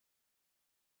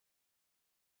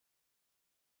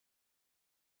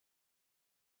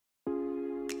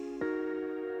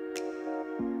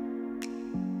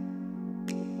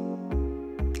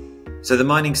So the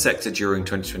mining sector during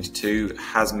 2022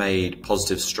 has made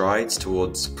positive strides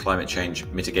towards climate change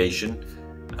mitigation.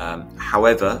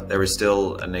 However, there is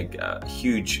still a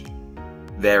huge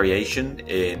variation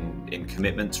in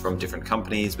commitments from different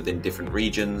companies within different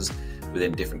regions,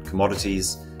 within different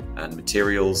commodities and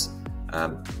materials.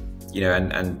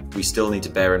 And we still need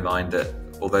to bear in mind that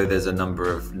although there's a number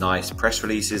of nice press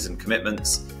releases and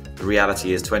commitments, the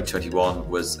reality is 2021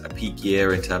 was a peak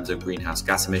year in terms of greenhouse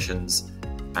gas emissions.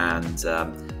 And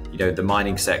the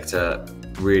mining sector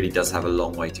really does have a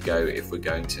long way to go if we're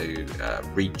going to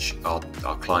reach our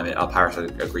Paris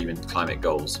Agreement climate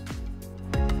goals.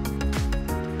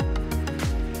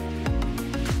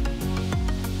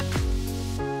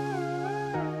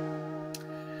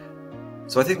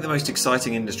 So I think the most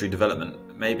exciting industry development,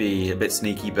 maybe a bit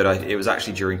sneaky, but it was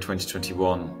actually during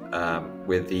 2021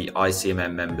 with the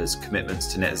ICMM members'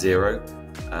 commitments to net zero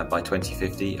by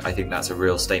 2050. I think that's a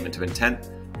real statement of intent.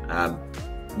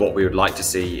 What we would like to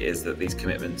see is that these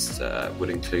commitments would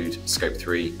include Scope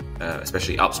 3,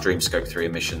 especially upstream Scope 3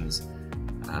 emissions.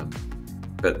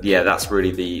 But yeah, that's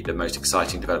really the most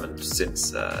exciting development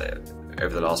since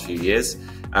over the last few years.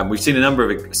 We've seen a number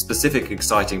of specific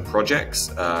exciting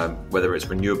projects, whether it's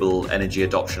renewable energy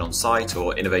adoption on site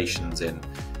or innovations in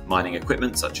mining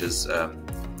equipment such as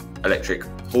electric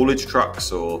haulage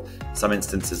trucks or some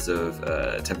instances of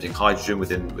attempting hydrogen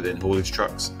within haulage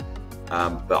trucks.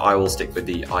 But I will stick with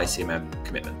the ICMM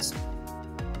commitments.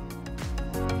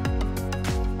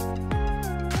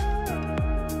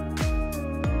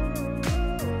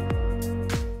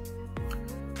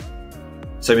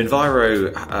 So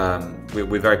Minviro,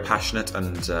 we're very passionate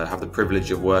and have the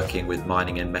privilege of working with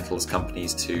mining and metals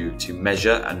companies to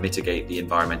measure and mitigate the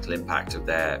environmental impact of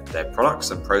their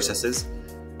products and processes.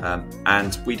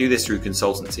 And we do this through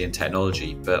consultancy and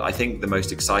technology, but I think the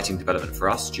most exciting development for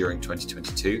us during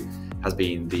 2022 has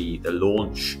been the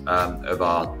launch of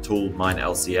our tool Mine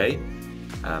LCA.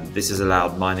 This has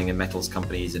allowed mining and metals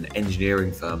companies and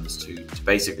engineering firms to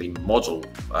basically model,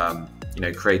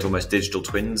 create almost digital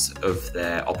twins of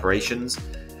their operations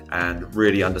and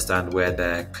really understand where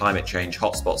their climate change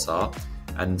hotspots are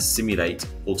and simulate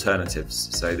alternatives.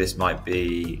 So this might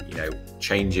be,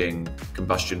 changing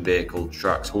combustion vehicle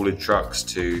trucks, haulage trucks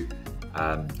to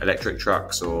electric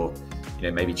trucks, or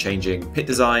maybe changing pit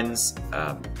designs.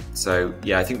 So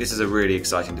yeah, I think this is a really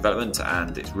exciting development,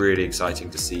 and it's really exciting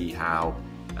to see how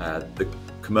the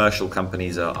commercial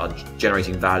companies are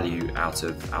generating value out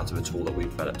of a tool that we've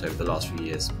developed over the last few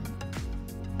years.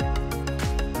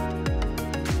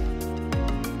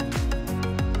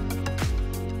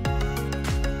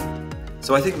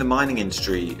 So I think the mining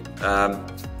industry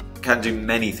can do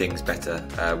many things better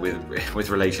with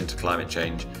relation to climate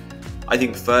change. I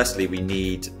think firstly we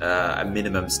need a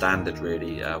minimum standard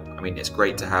really. It's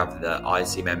great to have the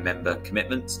ICMM member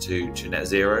commitments to net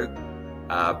zero,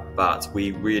 but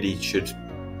we really should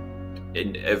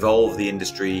evolve the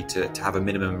industry to have a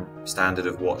minimum standard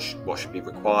of what should be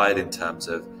required in terms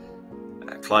of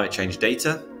climate change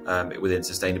data within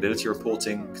sustainability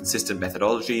reporting, consistent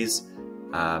methodologies,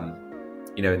 and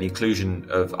the inclusion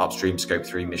of upstream Scope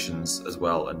 3 emissions as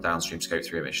well, and downstream Scope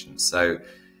 3 emissions. So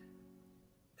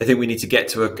I think we need to get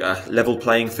to a level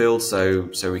playing field so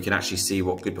we can actually see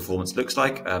what good performance looks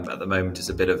like. At the moment, it's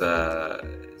a bit of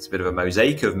a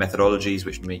mosaic of methodologies,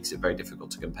 which makes it very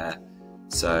difficult to compare.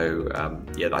 So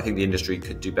I think the industry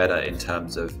could do better in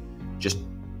terms of just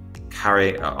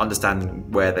understanding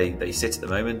where they sit at the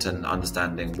moment and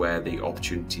understanding where the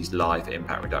opportunities lie for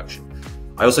impact reduction.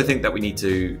 I also think that we need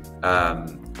to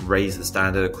raise the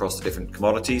standard across the different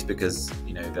commodities, because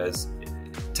there's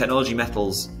technology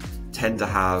metals tend to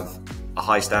have a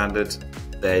high standard.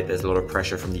 There's a lot of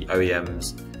pressure from the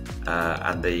OEMs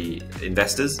and the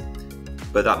investors,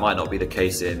 but that might not be the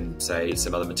case in, say,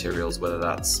 some other materials, whether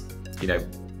that's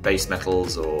base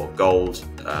metals or gold.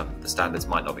 The standards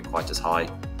might not be quite as high,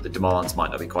 the demands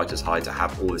might not be quite as high to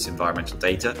have all this environmental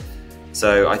data.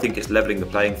 So I think it's leveling the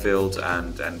playing field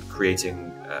and creating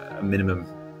a minimum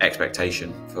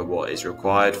expectation for what is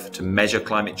required to measure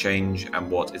climate change and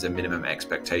what is a minimum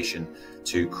expectation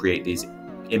to create these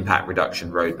impact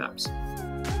reduction roadmaps.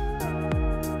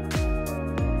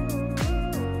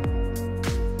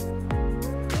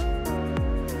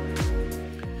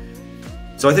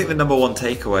 So I think the number one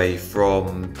takeaway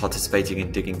from participating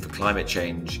in Digging for Climate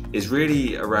Change is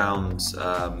really around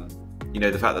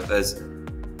the fact that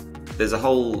there's a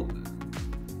whole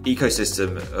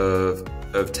ecosystem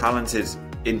of talented,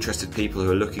 interested people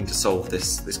who are looking to solve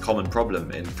this common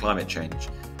problem in climate change.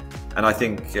 And I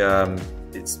think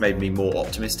it's made me more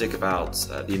optimistic about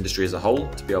the industry as a whole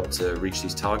to be able to reach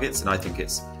these targets. And I think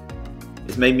it's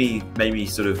it's made me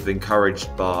sort of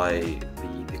encouraged by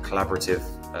the collaborative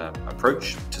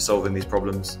approach to solving these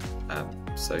problems.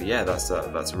 So yeah, that's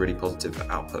a really positive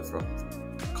output from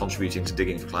contributing to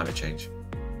digging for climate change.